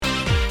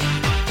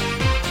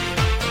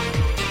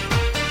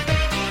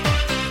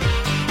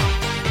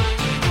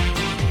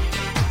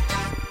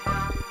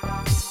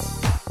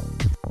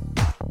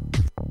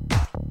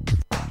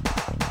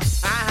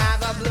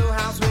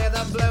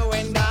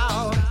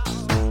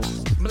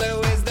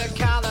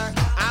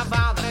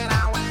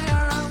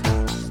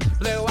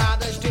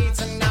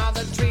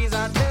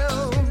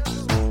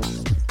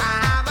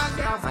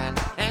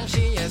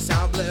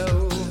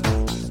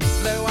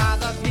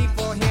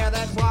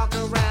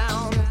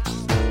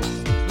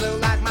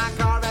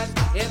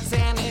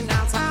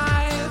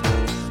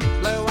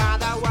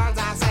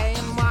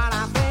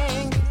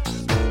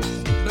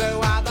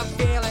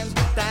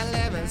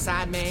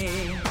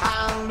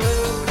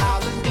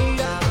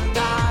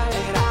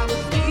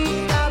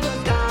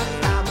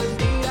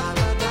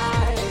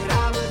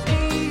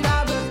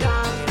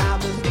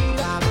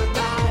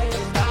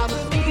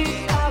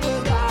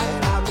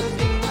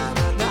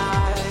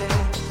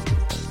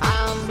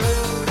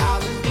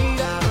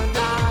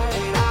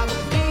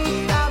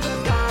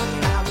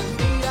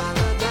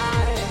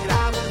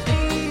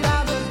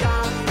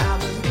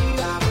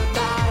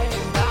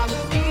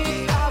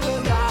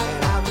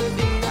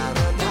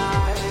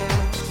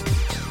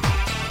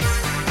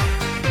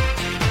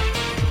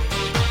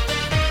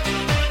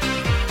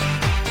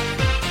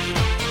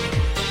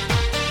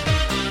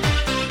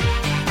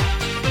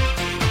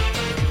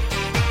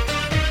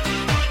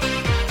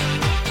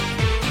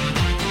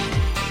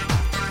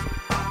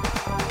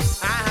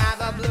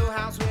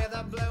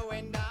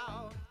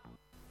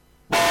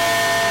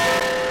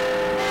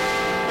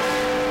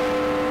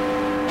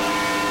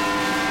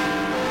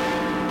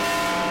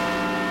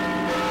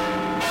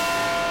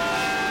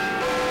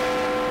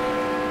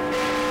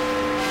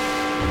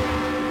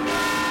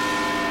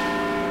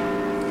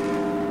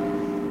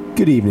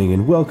Good evening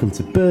and welcome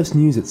to Burst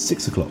News at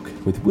 6 o'clock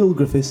with Will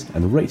Griffiths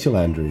and Rachel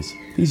Andrews.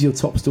 These are your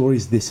top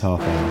stories this half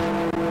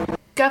hour.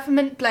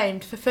 Government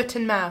blamed for foot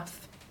and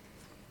mouth.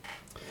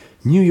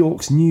 New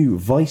York's new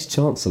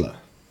Vice-Chancellor.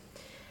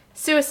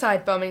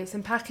 Suicide bombings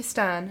in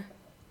Pakistan.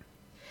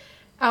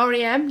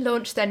 R.E.M.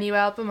 launched their new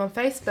album on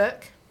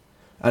Facebook.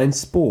 And in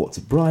sport,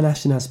 Brian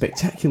Ashton has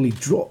spectacularly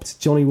dropped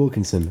Johnny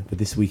Wilkinson for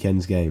this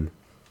weekend's game.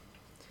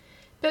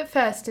 But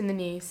first in the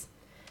news.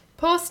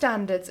 Poor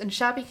standards and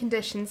shabby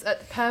conditions at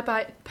the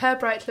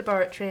Pirbright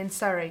Laboratory in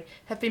Surrey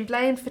have been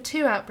blamed for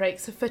 2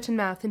 outbreaks of foot and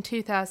mouth in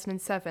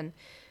 2007,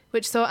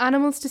 which saw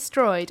animals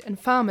destroyed and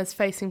farmers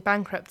facing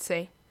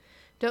bankruptcy.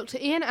 Dr.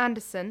 Ian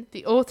Anderson,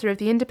 the author of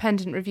the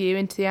independent review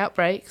into the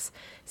outbreaks,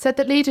 said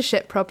that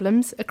leadership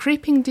problems, a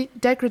creeping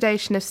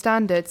degradation of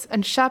standards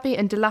and shabby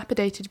and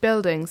dilapidated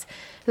buildings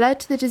led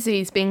to the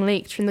disease being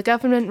leaked from the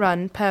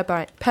government-run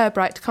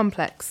Pirbright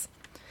complex.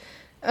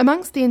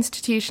 Amongst the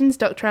institutions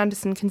Dr.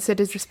 Anderson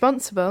considers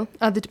responsible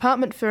are the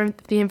Department for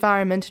the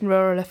Environment and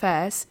Rural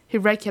Affairs, who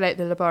regulate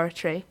the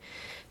laboratory,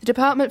 the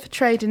Department for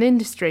Trade and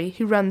Industry,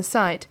 who run the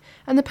site,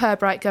 and the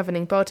Pirbright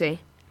governing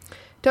body.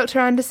 Dr.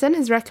 Anderson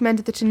has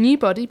recommended that a new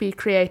body be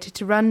created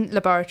to run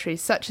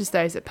laboratories such as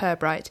those at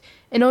Pirbright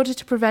in order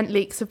to prevent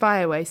leaks of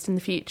biowaste in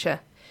the future.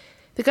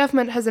 The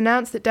government has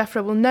announced that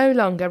DEFRA will no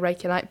longer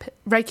regulate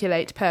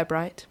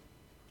Pirbright.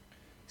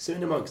 So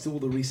in amongst all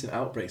the recent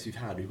outbreaks we've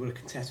had, we've got a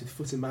contest with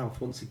foot and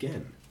mouth once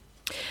again.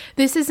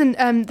 This isn't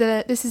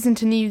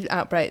a new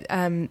outbreak.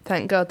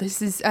 Thank God.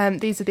 These are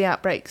the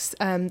outbreaks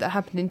that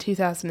happened in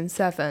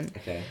 2007.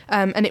 Okay.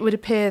 And it would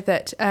appear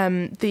that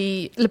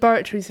the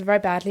laboratories are very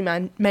badly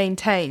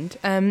maintained.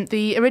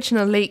 The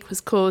original leak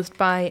was caused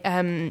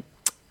by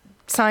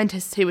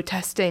scientists who were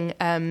testing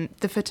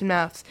the foot and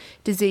mouth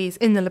disease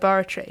in the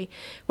laboratory.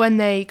 When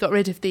they got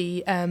rid of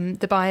the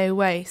bio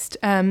waste,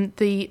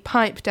 the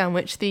pipe down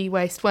which the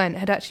waste went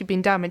had actually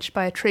been damaged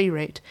by a tree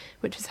root,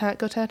 which is how it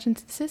got out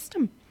into the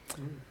system.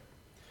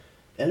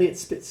 Eliot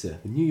Spitzer,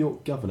 the New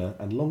York governor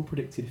and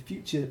long-predicted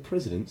future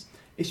president,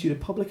 issued a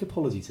public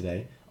apology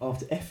today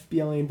after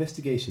FBI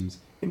investigations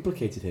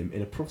implicated him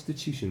in a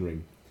prostitution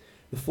ring.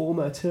 The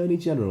former Attorney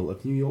General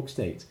of New York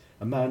State,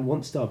 a man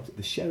once dubbed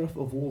the Sheriff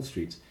of Wall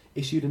Street,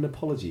 issued an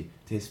apology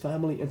to his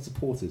family and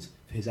supporters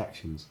for his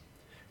actions.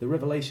 The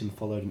revelation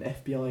followed an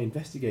FBI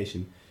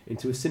investigation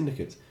into a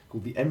syndicate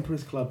called the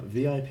Emperor's Club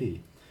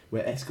VIP,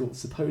 where escorts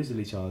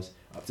supposedly charge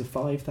up to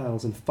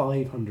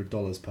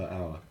 $5,500 per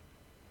hour.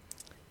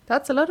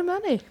 That's a lot of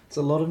money. It's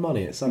a lot of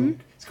money. It's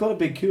quite a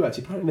big coup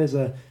actually. Apparently there's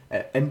a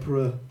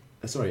Emperor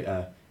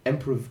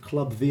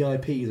Club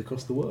VIPs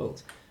across the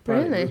world.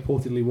 Really?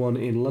 Reportedly one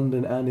in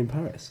London and in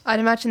Paris. I'd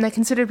imagine they're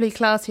considerably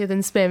classier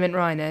than Spearmint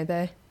Rhino,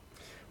 though.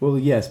 Well,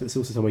 yes, but it's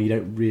also somewhere you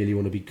don't really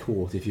want to be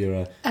caught if you're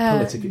a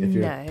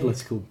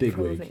political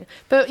bigwig.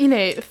 But,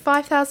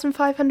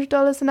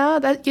 $5,500 an hour,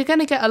 you're going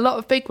to get a lot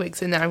of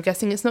bigwigs in there. I'm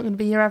guessing it's not going to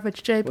be your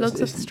average Joe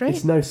Bloggs off the street.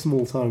 It's no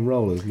small-time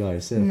rollers, no,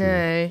 certainly.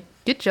 No.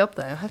 Good job,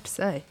 though, I have to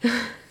say.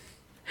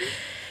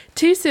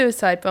 2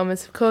 suicide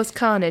bombers have caused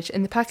carnage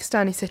in the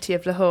Pakistani city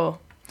of Lahore.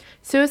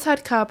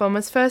 Suicide car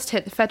bombers first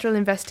hit the Federal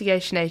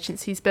Investigation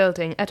Agency's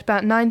building at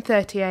about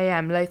 9:30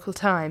 a.m. local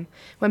time,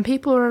 when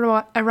people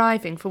were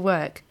arriving for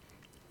work.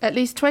 At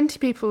least 20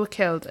 people were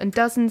killed and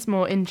dozens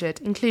more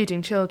injured,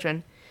 including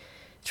children.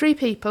 3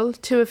 people,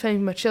 2 of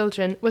whom were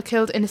children, were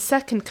killed in a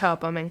second car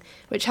bombing,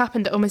 which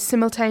happened almost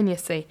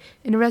simultaneously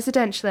in a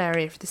residential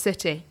area of the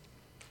city.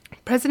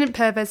 President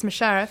Pervez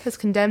Musharraf has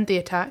condemned the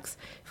attacks,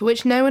 for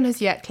which no one has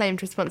yet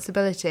claimed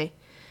responsibility.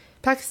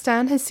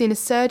 Pakistan has seen a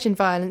surge in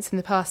violence in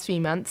the past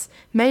few months,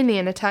 mainly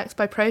in attacks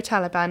by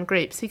pro-Taliban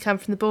groups who come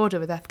from the border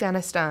with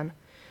Afghanistan.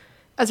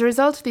 As a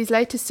result of these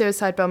latest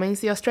suicide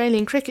bombings, the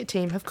Australian cricket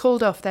team have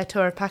called off their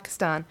tour of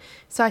Pakistan,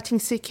 citing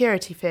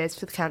security fears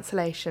for the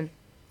cancellation.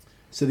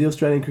 So the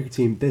Australian cricket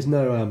team, there's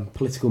no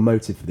political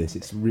motive for this,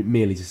 it's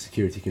merely just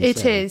security concern.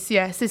 It is,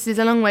 yes. This is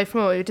a long way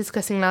from what we were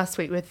discussing last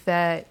week with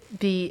the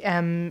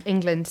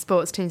England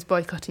sports teams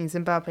boycotting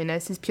Zimbabwe. No,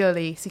 this is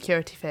purely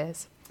security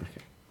fears.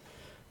 Okay.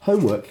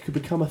 Homework could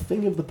become a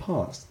thing of the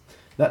past.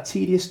 That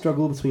tedious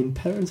struggle between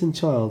parent and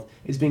child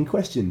is being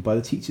questioned by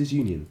the Teachers'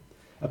 Union.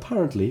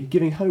 Apparently,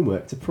 giving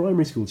homework to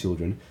primary school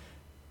children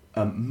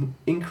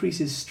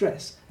increases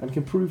stress and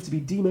can prove to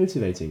be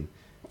demotivating.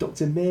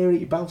 Dr.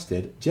 Mary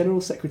Bousted,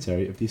 General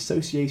Secretary of the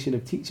Association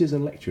of Teachers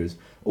and Lecturers,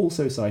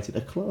 also cited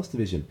a class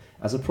division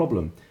as a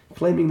problem,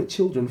 claiming that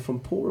children from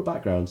poorer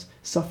backgrounds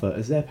suffer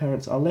as their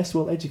parents are less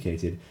well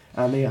educated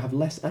and they have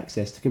less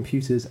access to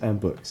computers and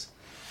books.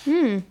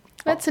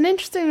 That's an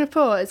interesting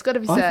report, it's got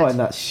to be said. I find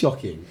that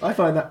shocking. I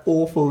find that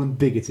awful and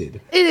bigoted.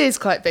 It is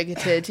quite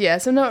bigoted,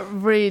 yes. I'm not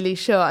really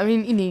sure. I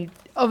mean,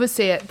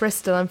 obviously at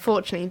Bristol,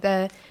 unfortunately,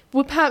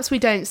 perhaps we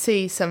don't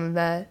see some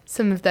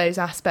of those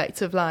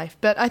aspects of life,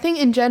 but I think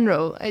in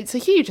general it's a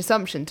huge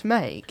assumption to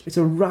make. It's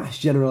a rash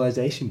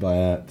generalisation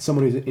by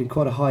someone who's in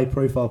quite a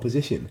high-profile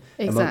position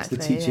amongst the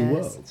teaching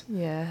world.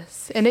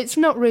 Yes, and it's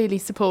not really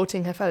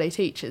supporting her fellow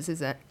teachers,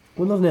 is it?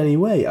 Well, not in any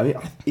way. I mean,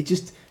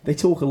 they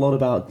talk a lot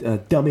about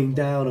dumbing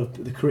down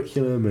of the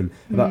curriculum and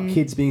about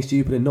kids being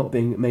stupid and not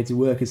being made to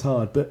work as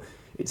hard, but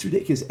it's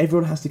ridiculous.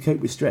 Everyone has to cope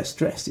with stress.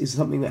 Stress is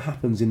something that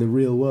happens in the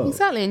real world.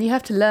 Exactly, and you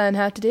have to learn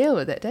how to deal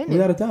with it, don't you?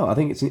 Without a doubt. I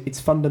think it's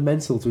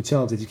fundamental to a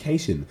child's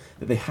education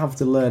that they have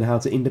to learn how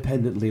to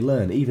independently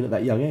learn, even at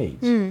that young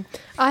age.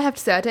 I have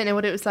to say, I don't know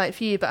what it was like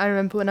for you, but I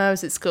remember when I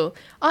was at school,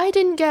 I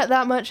didn't get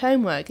that much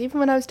homework, even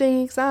when I was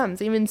doing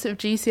exams, even sort of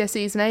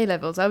GCSEs and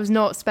A-levels. I was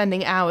not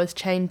spending hours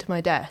chained to my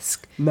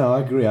desk. No, I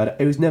agree.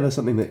 It was never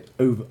something that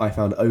I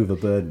found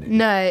overburdening.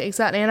 No,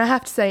 exactly. And I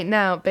have to say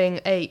now,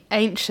 being a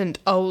ancient,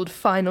 old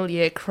final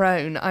year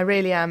crone, I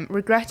really am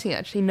regretting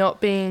actually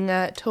not being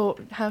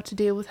taught how to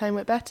deal with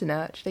homework better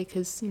now, actually,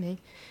 because,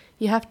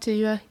 you have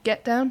to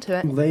get down to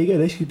it. Well, there you go.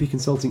 They should be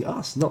consulting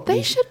us, not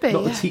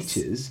the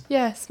teachers.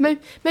 Yes,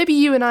 maybe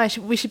you and I,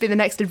 we should be the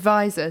next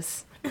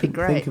advisors. Couldn't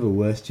think of a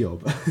worse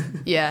job.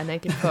 Yeah, no,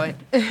 good point.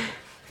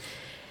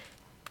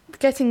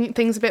 Getting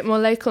things a bit more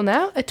local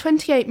now, a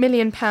 £28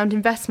 million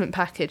investment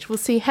package will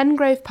see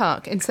Hengrove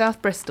Park in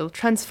South Bristol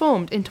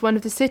transformed into one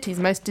of the city's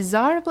most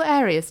desirable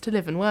areas to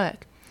live and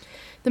work.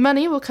 The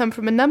money will come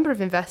from a number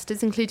of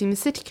investors, including the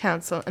City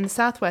Council and the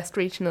South West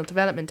Regional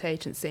Development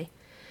Agency.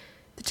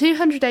 The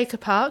 200-acre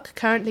park,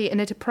 currently in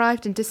a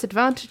deprived and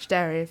disadvantaged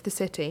area of the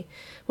city,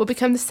 will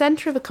become the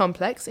centre of a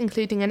complex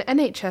including an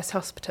NHS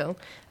hospital,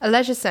 a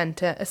leisure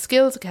centre, a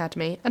skills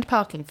academy and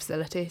parking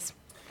facilities.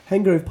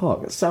 Hengrove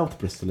Park, that's South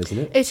Bristol, isn't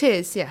it? It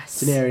is,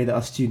 yes. It's an area that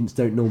our students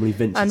don't normally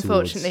venture towards.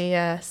 Unfortunately,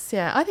 yes.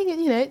 Yeah, I think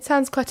it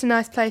sounds quite a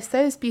nice place.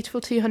 Those beautiful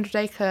 200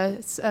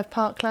 acres of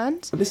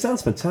parkland. And this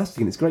sounds fantastic,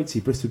 and it's great to see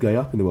Bristol going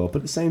up in the world. But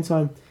at the same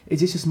time,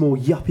 is this just more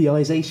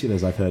yuppieisation,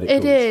 as I've heard it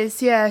called? It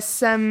is,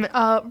 yes.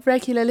 Our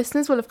regular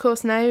listeners will, of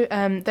course, know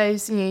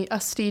those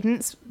us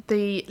students.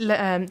 The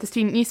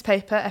student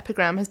newspaper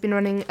Epigram has been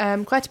running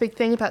quite a big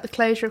thing about the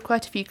closure of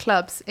quite a few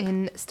clubs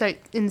in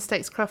the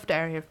Stokes Croft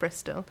area of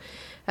Bristol.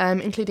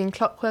 Including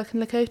Clockwork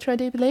and Lakota, I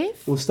do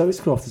believe. Well,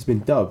 Stokes Croft has been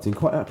dubbed, and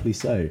quite aptly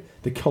so,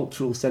 the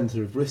cultural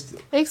centre of Bristol.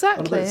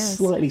 Exactly, although it's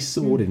slightly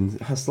sordid and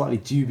has slightly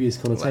dubious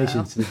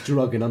connotations to the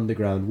drug and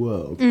underground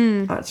world.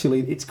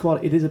 Actually,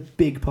 it is a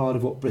big part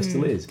of what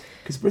Bristol is.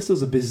 Because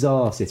Bristol's a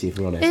bizarre city, if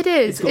we're honest. It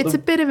is. It's a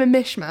bit of a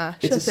mishmash,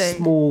 It's a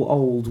small,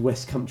 old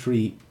West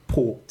Country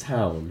port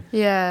town.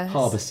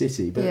 Harbour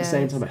city. But at the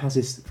same time, it has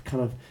this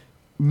kind of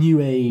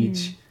new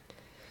age...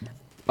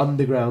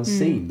 underground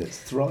scene that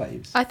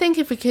thrives. I think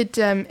if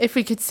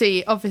we could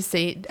see,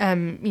 obviously,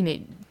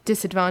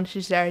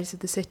 disadvantaged areas of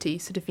the city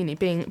sort of,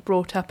 being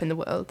brought up in the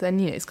world, then,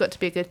 it's got to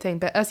be a good thing.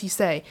 But as you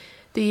say,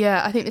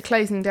 I think the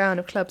closing down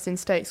of clubs in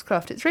Stokes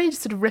Croft, it's really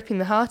just sort of ripping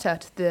the heart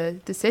out of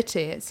the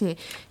city. It's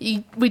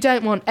we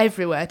don't want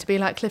everywhere to be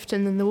like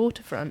Clifton and the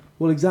waterfront.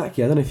 Well,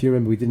 exactly. I don't know if you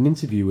remember, we did an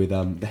interview with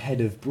the head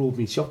of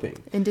Broadmead Shopping.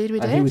 Indeed, we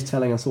did. And he was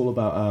telling us all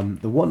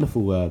about the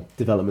wonderful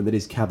development that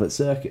is Cabot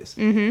Circus.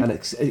 And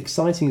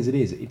exciting as it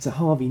is, it's a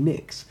Harvey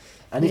Nicks.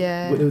 And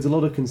there was a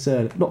lot of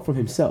concern, not from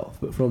himself,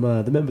 but from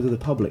the members of the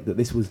public, that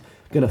this was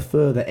going to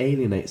further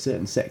alienate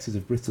certain sectors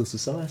of Bristol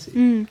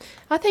society.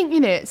 I think,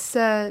 it's...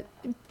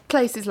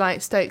 places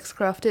like Stokes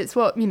Croft, it's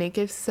what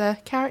gives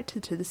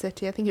character to the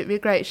city. I think it would be a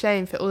great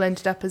shame if it all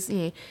ended up as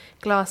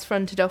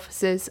glass-fronted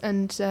offices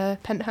and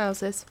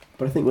penthouses.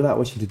 But I think without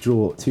wishing to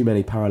draw too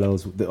many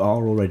parallels that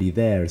are already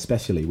there,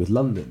 especially with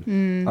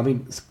London, I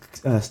mean,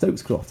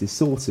 Stokes Croft is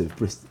sort of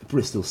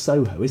Bristol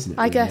Soho, isn't it?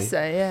 I guess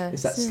so, yeah.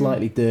 It's that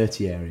slightly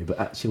dirty area, but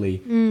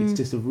actually it's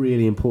just a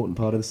really important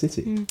part of the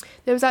city.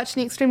 There was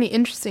actually an extremely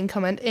interesting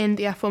comment in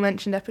the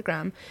aforementioned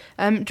epigram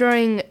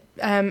drawing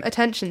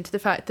attention to the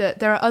fact that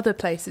there are other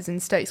places in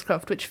Stokes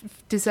Croft which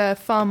deserve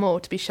far more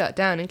to be shut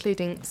down,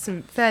 including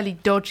some fairly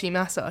dodgy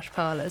massage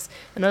parlours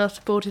and a lot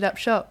of boarded up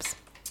shops.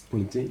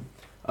 Well, indeed.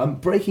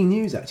 Breaking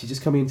news, actually,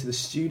 just coming into the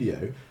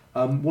studio. The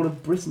head of one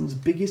of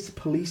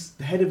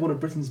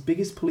Britain's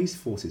biggest police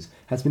forces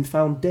has been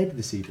found dead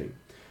this evening.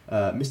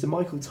 Mr.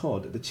 Michael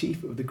Todd, the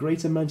chief of the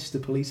Greater Manchester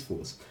Police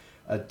Force,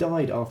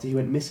 died after he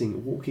went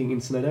missing walking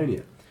in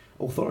Snowdonia.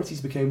 Authorities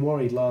became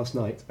worried last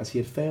night as he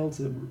had failed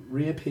to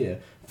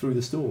reappear through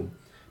the storm.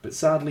 But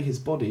sadly, his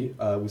body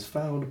was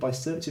found by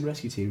search and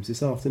rescue teams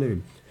this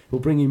afternoon.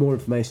 We'll bring you more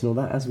information on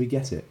that as we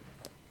get it.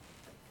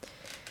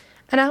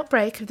 An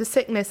outbreak of the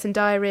sickness and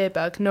diarrhoea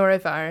bug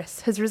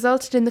norovirus has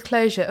resulted in the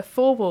closure of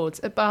 4 wards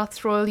at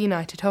Bath's Royal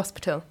United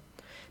Hospital.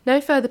 No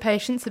further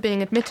patients are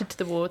being admitted to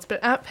the wards, but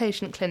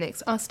outpatient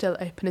clinics are still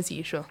open as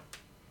usual.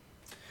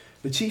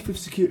 The Chief of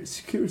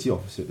Security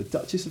Officer at the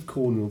Duchess of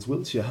Cornwall's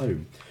Wiltshire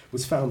home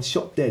was found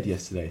shot dead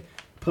yesterday.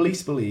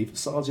 Police believe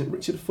Sergeant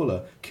Richard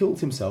Fuller killed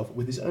himself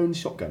with his own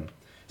shotgun.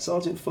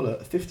 Sergeant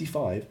Fuller,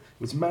 55,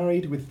 was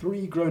married with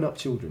 3 grown-up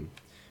children.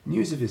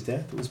 News of his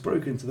death was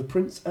broken to the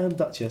Prince and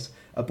Duchess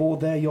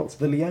aboard their yacht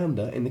the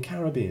Leander in the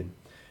Caribbean.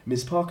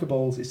 Ms. Parker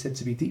Bowles is said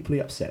to be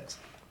deeply upset.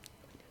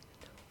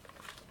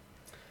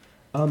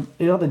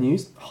 In other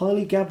news,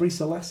 Haile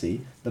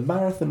Gebrselassie, the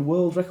marathon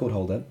world record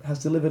holder,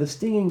 has delivered a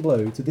stinging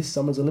blow to this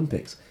summer's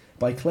Olympics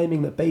by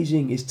claiming that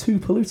Beijing is too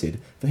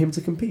polluted for him to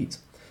compete.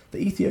 The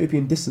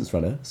Ethiopian distance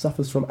runner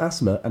suffers from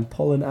asthma and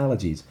pollen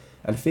allergies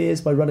and fears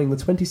by running the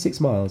 26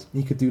 miles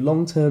he could do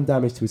long-term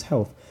damage to his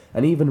health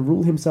and even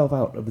rule himself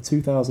out of the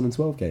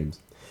 2012 Games.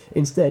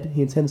 Instead,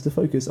 he intends to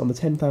focus on the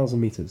 10,000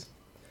 metres.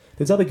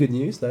 There's other good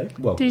news, though.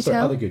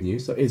 Other good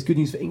news. So it's good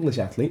news for English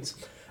athletes.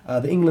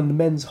 The England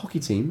men's hockey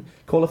team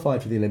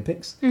qualified for the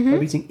Olympics by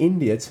beating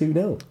India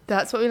 2-0.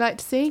 That's what we like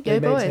to see. Go they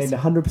boys. maintained a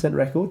 100%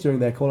 record during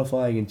their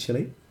qualifying in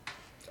Chile.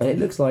 And it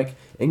looks like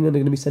England are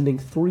going to be sending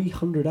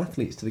 300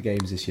 athletes to the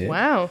Games this year.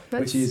 Wow.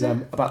 Which is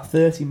about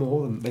 30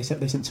 more than they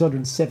sent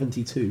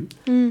 272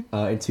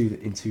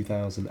 in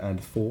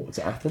 2004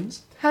 to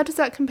Athens. How does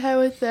that compare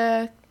with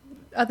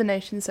other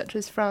nations such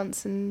as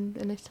France and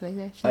Italy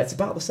nations? It's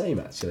about the same,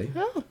 actually.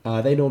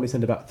 Oh. They normally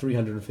send about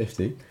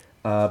 350.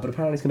 But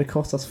apparently it's going to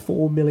cost us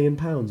 £4 million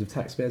of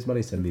taxpayers'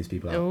 money to send these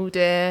people out. Oh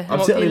dear.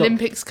 And the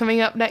Olympics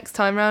coming up next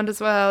time round as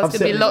well. There's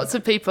going to be lots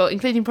of people,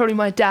 including probably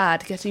my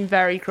dad, getting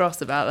very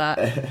cross about that.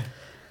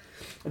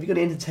 Have you got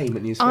any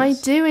entertainment news for I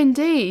us? do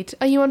indeed.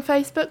 Are you on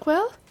Facebook,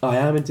 Will? I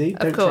am indeed. Of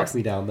Don't course. track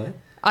me down though.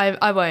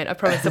 I won't, I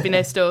promise. There'll be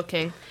no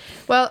stalking.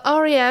 Well,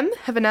 R.E.M.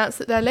 have announced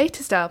that their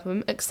latest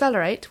album,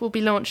 Accelerate, will be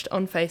launched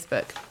on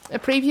Facebook. A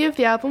preview of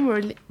the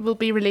album will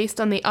be released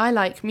on the I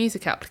Like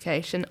Music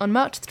application on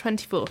March the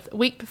 24th, a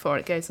week before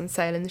it goes on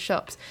sale in the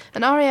shops.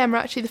 And R.E.M. are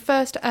actually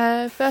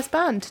the first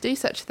band to do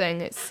such a thing.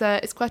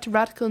 It's quite a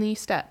radical new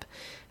step.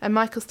 And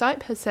Michael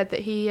Stipe has said that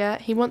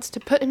he wants to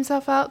put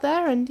himself out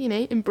there and,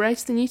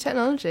 embrace the new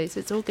technologies.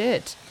 It's all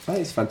good. That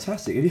is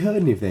fantastic. Have you heard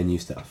any of their new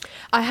stuff?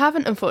 I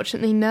haven't,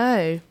 unfortunately,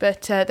 no.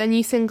 But their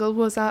new single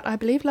was out, I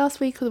believe, last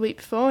week or the week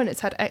before, and it's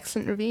had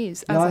excellent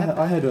reviews.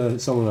 I heard a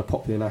song on a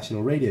popular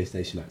national radio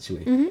station,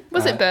 actually. Mm-hmm.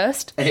 Was it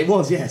Burst? It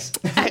was, yes.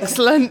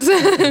 Excellent.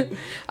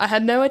 I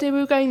had no idea we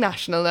were going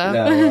national, though.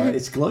 No,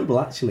 it's global,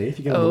 actually, if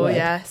you go on the web. Oh,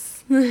 yes.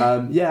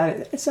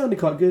 It sounded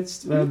quite good.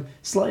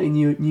 Slightly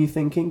new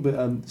thinking,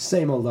 but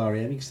same old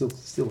R.E.M. You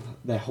still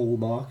their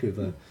hallmark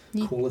of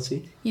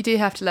quality. You do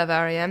have to love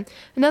R.E.M.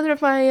 Another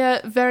of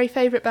my very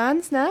favourite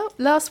bands now.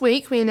 Last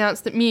week we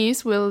announced that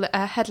Muse will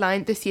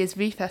headline this year's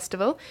V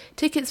Festival,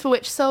 tickets for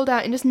which sold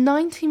out in just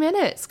 90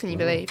 minutes, can you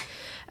believe?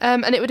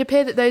 And it would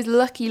appear that those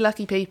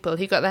lucky people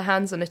who got their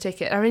hands on a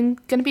ticket are going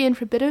to be in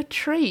for a bit of a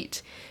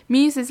treat.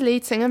 Muse's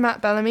lead singer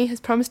Matt Bellamy has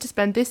promised to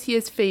spend this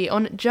year's fee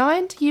on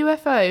giant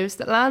UFOs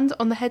that land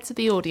on the heads of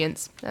the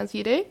audience, as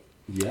you do.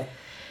 Yeah.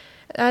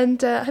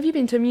 And have you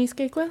been to a Muse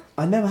gig, Will?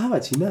 I never have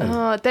actually, no.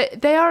 Oh,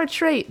 they are a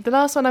treat. The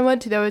last one I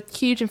went to, there were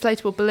huge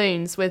inflatable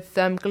balloons with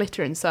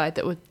glitter inside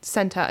that were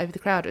sent out over the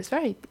crowd. It was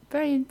very,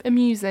 very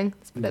amusing,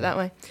 let's put it that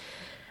way.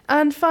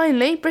 And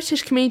finally,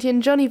 British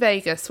comedian Johnny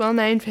Vegas, well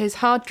known for his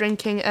hard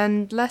drinking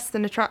and less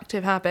than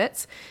attractive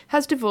habits,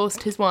 has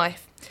divorced his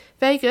wife.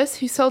 Vegas,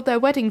 who sold their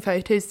wedding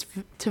photos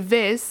to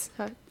Viz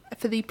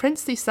for the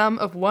princely sum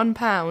of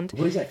 £1.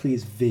 What exactly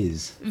is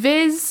Viz?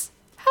 Viz,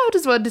 how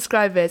does one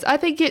describe Viz? I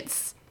think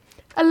it's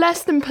a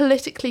less than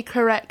politically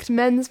correct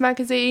men's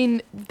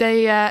magazine.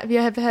 Have you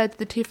ever heard of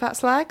the Two Fat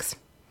Slags?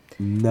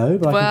 No,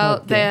 but I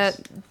can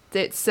guess.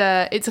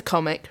 It's a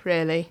comic,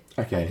 really.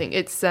 Okay. I think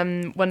it's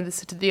one of the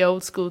sort of the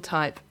old school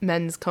type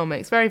men's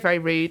comics. Very, very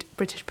rude,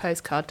 British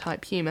postcard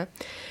type humour.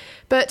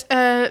 But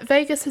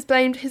Vegas has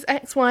blamed his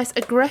ex-wife's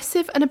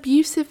aggressive and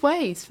abusive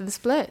ways for the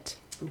split.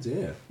 Oh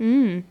dear.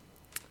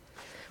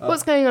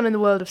 What's going on in the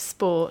world of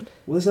sport?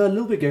 Well, there's a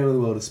little bit going on in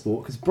the world of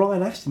sport because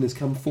Brian Ashton has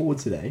come forward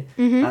today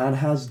and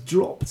has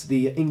dropped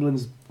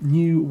England's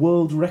new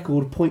world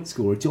record point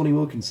scorer, Johnny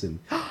Wilkinson.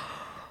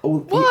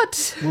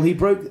 What? He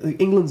broke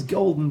England's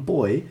golden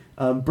boy.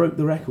 Broke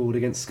the record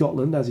against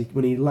Scotland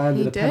when he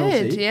landed a penalty.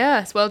 He did,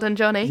 yes. Well done,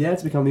 Johnny. Yeah,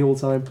 to become the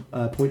all-time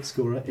point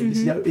scorer. It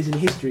is in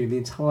history of the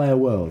entire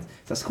world.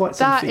 That's quite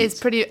something. That is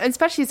pretty,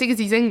 especially because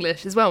he's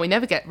English as well. We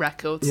never get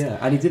records. Yeah,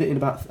 and he did it in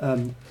about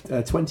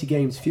 20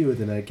 games fewer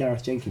than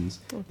Gareth Jenkins,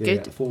 the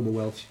former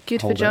Welsh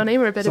Good holder. for Johnny.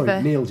 We're a bit of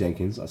a... Neil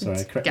Jenkins. Sorry,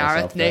 I correct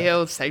Gareth, myself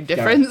Neil, same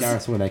difference.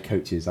 Gareth's one of their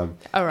coaches. I'm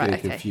getting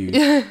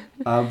confused.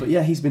 But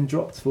yeah, he's been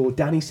dropped for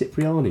Danny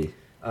Cipriani.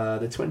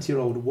 The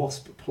 20-year-old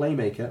Wasp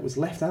playmaker was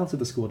left out of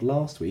the squad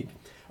last week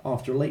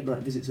after a late-night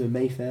visit to a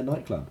Mayfair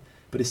nightclub,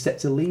 but is set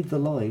to lead the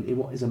line in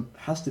what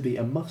has to be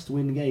a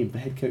must-win game for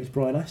head coach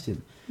Brian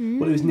Ashton.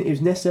 Well, it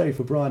was necessary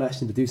for Brian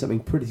Ashton to do something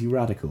pretty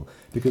radical,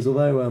 because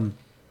although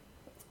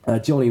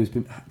Johnny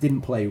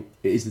didn't play,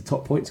 is the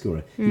top point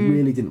scorer, he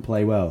really didn't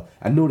play well,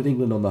 and nor did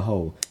England on the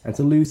whole. And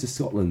to lose to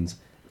Scotland,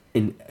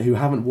 who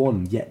haven't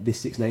won yet this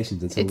Six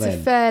Nations until then. It's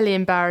a fairly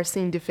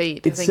embarrassing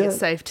defeat, I think it's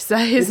safe to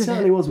say, isn't it? It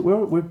certainly was.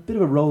 We're a bit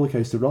of a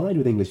rollercoaster ride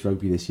with English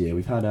rugby this year.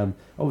 We've had,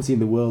 obviously in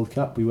the World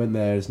Cup, we went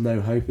there as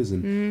no-hopers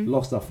and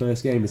lost our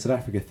first game to South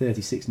Africa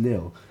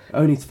 36-0,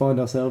 only to find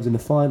ourselves in the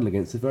final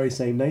against the very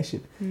same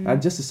nation.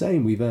 And just the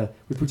same, we've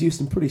produced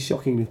some pretty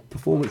shocking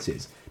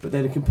performances, but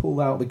then it can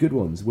pull out the good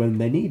ones when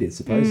they're needed,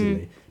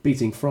 supposedly.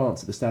 Beating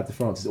France at the Stade de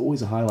France is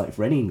always a highlight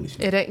for any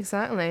Englishman.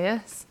 Exactly,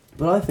 yes.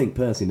 But I think,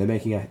 personally, they're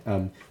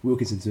making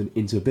Wilkinson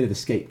into a bit of a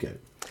scapegoat.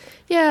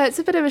 Yeah, it's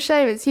a bit of a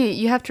shame. It's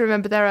you have to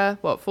remember there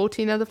are,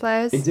 14 other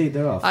players? Indeed,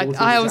 there are. 14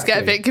 I always get a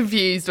exactly. bit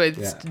confused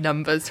with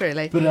numbers,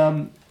 really.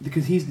 But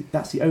because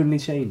that's the only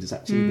change that's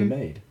actually been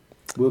made.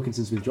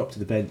 Wilkinson's been dropped to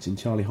the bench, and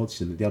Charlie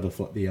Hodgson, the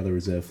other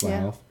reserve fly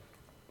half,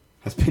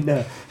 has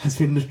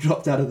been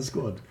dropped out of the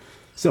squad.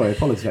 Sorry,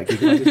 apologies for that,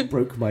 Keegan, I just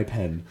broke my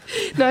pen.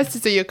 Nice to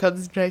see you're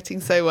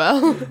concentrating so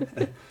well.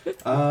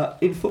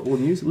 In football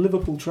news,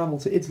 Liverpool travel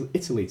to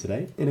Italy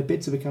today in a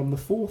bid to become the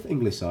fourth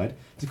English side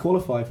to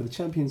qualify for the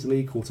Champions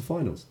League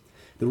quarter-finals.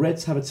 The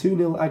Reds have a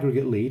 2-0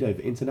 aggregate lead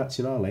over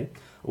Internazionale,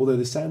 although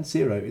the San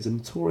Siro is a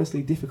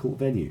notoriously difficult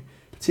venue,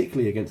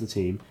 particularly against a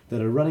team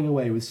that are running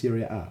away with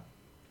Serie A.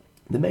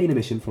 The main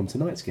omission from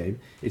tonight's game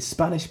is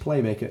Spanish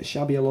playmaker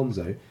Xabi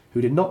Alonso,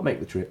 who did not make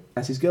the trip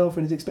as his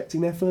girlfriend is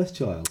expecting their first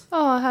child.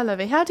 Oh, how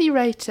lovely. How do you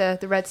rate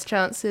the Reds'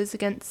 chances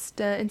against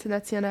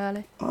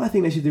Internazionale? I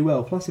think they should do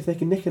well. Plus, if they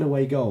can nick an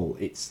away goal,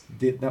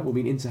 that will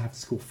mean Inter have to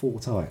score 4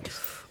 times.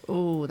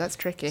 Oh, that's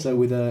tricky. So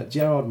with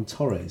Gerrard and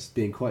Torres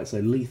being quite so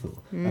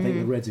lethal, I think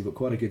the Reds have got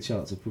quite a good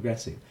chance of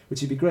progressing,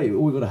 which would be great.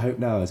 All we've got to hope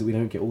now is that we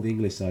don't get all the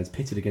English sides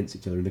pitted against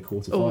each other in the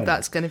quarter-finals. Oh,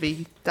 that's going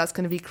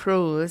to be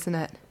cruel, isn't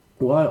it?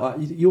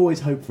 Well, you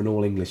always hope for an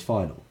all-English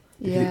final.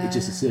 Because it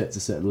just asserts a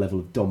certain level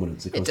of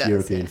dominance across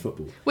European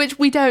football. Which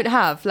we don't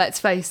have, let's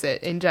face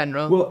it, in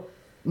general. Well,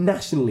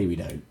 nationally we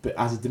don't, but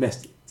as a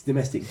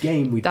domestic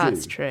game we do.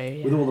 That's true,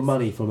 yes. With all the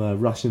money from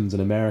Russians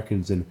and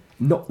Americans and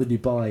not the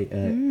Dubai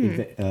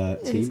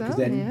team, because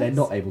they're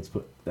not able to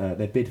put...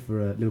 their bid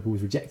for Liverpool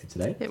was rejected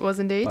today. It was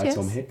indeed, by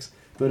Tom Hicks.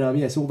 But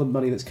yes, all the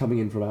money that's coming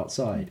in from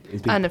outside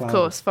is being and of planned.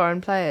 Course,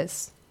 foreign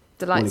players.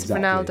 The likes of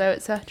Ronaldo,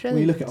 etc.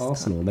 Well, you look at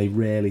Arsenal, and they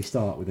rarely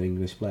start with an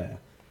English player.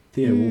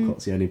 Theo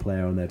Walcott's the only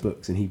player on their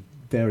books, and he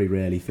very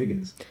rarely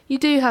figures. You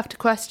do have to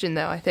question,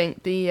 though, I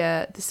think,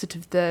 the sort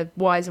of the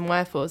whys and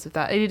wherefores of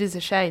that. It is a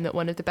shame that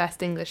one of the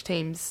best English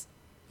teams,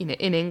 in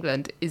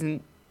England,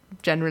 isn't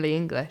generally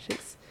English.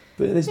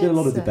 But there's been a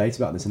lot of debate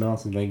about this, and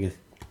Arsene Wenger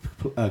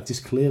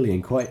just clearly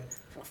and quite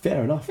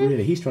fair enough,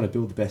 really. He's trying to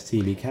build the best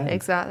team he can.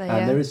 Exactly,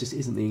 and there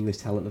isn't the English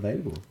talent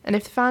available. And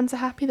if the fans are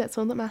happy, that's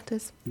all that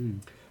matters.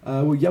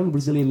 Young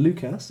Brazilian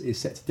Lucas is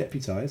set to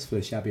deputise for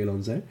Xabi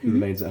Alonso, who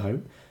remains at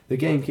home. The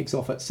game kicks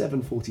off at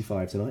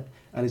 7:45 tonight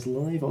and is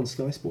live on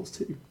Sky Sports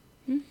 2.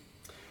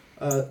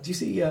 Do you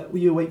see? Were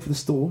you awake for the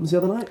storms the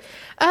other night?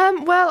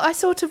 Well, I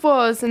sort of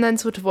was, and then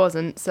sort of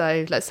wasn't.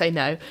 So let's say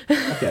no.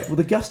 Okay. Well,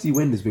 the gusty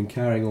wind has been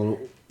carrying on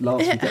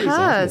last few days. It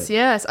has,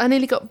 yes. I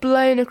nearly got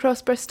blown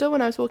across Bristol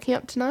when I was walking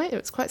up tonight. It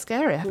was quite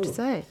scary, I have to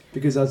say.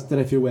 Because I don't know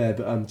if you're aware,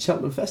 but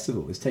Cheltenham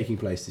Festival is taking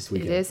place this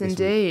weekend. It is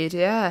indeed,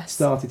 yes.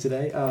 Started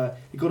today.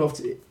 It got off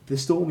to the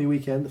stormy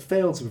weekend that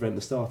failed to prevent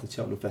the start of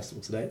Cheltenham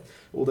Festival today,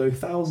 although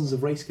thousands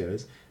of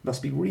racegoers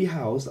must be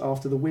rehoused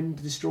after the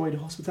wind destroyed a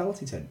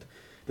hospitality tent.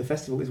 The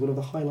festival is one of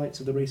the highlights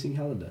of the racing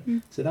calendar.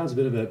 So that was a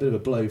bit of a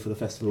blow for the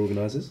festival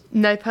organisers.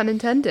 No pun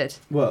intended.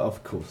 Well,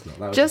 of course not.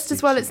 That was just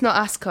as well it's not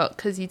Ascot,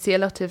 because you'd see a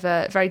lot of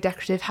very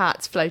decorative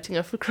hats floating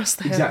off across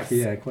the hills.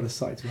 Exactly, yeah. Quite a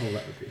sight to behold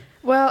that would be.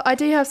 Well, I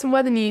do have some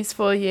weather news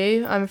for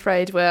you, I'm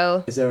afraid,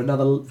 Will. Is there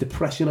another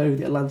depression over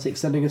the Atlantic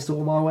sending a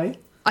storm our way?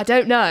 I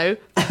don't know,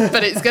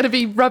 but it's going to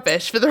be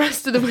rubbish for the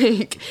rest of the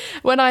week.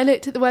 When I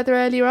looked at the weather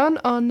earlier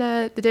on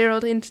the dear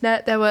old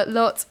internet, there were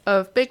lots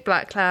of big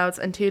black clouds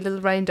and 2 little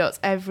rain dots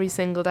every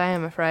single day,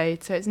 I'm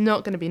afraid. So it's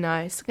not going to be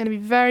nice. It's going to be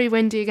very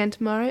windy again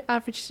tomorrow.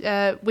 Average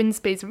wind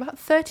speeds of about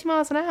 30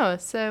 miles an hour.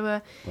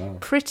 So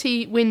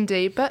pretty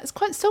windy, but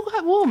it's still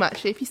quite warm,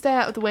 actually. If you stay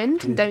out of the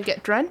wind and don't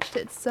get drenched,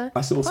 it's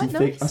I saw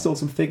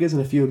some figures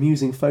and a few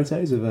amusing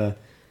photos of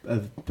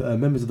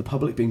members of the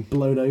public being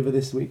blown over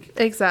this week.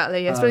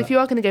 Exactly, yes. But if you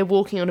are going to go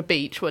walking on a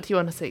beach, what do you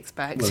honestly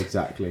expect? Well,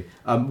 exactly.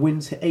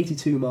 Winds hit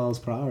 82 miles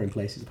per hour in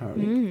places,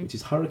 apparently, which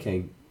is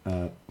hurricane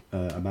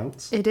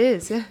amounts. It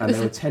is, yeah. And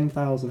there were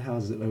 10,000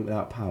 houses at the moment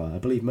without power. I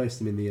believe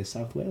most of them in the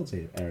South Wales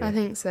area. I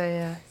think so,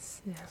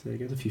 yes. Yeah. So there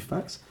goes a few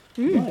facts.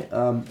 Right,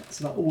 so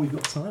that's all we've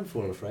got time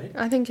for, I'm afraid.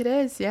 I think it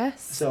is,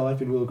 yes. So I've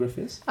been Will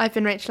Griffiths. I've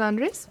been Rachel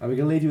Andrews. And we're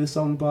going to leave you with a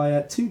song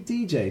by 2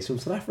 DJs from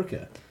South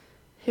Africa.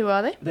 Who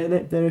are they?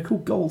 They're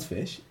called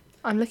Goldfish.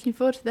 I'm looking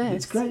forward to this.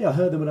 It's great. I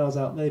heard them when I was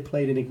out there. They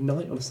played in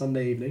Ignite on a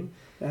Sunday evening.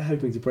 They're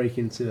hoping to break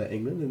into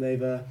England, and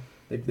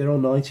they're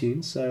on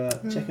iTunes, so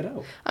check it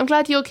out. I'm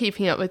glad you're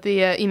keeping up with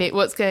the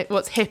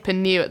what's hip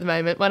and new at the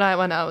moment. When I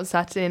went out on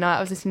Saturday night,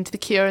 I was listening to The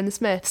Cure and The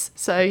Smiths,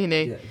 so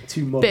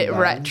two modern bit bands,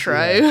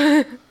 retro.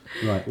 Yeah.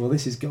 Right. Well,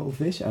 this is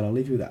Goldfish, and I'll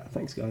leave you with that.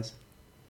 Thanks, guys.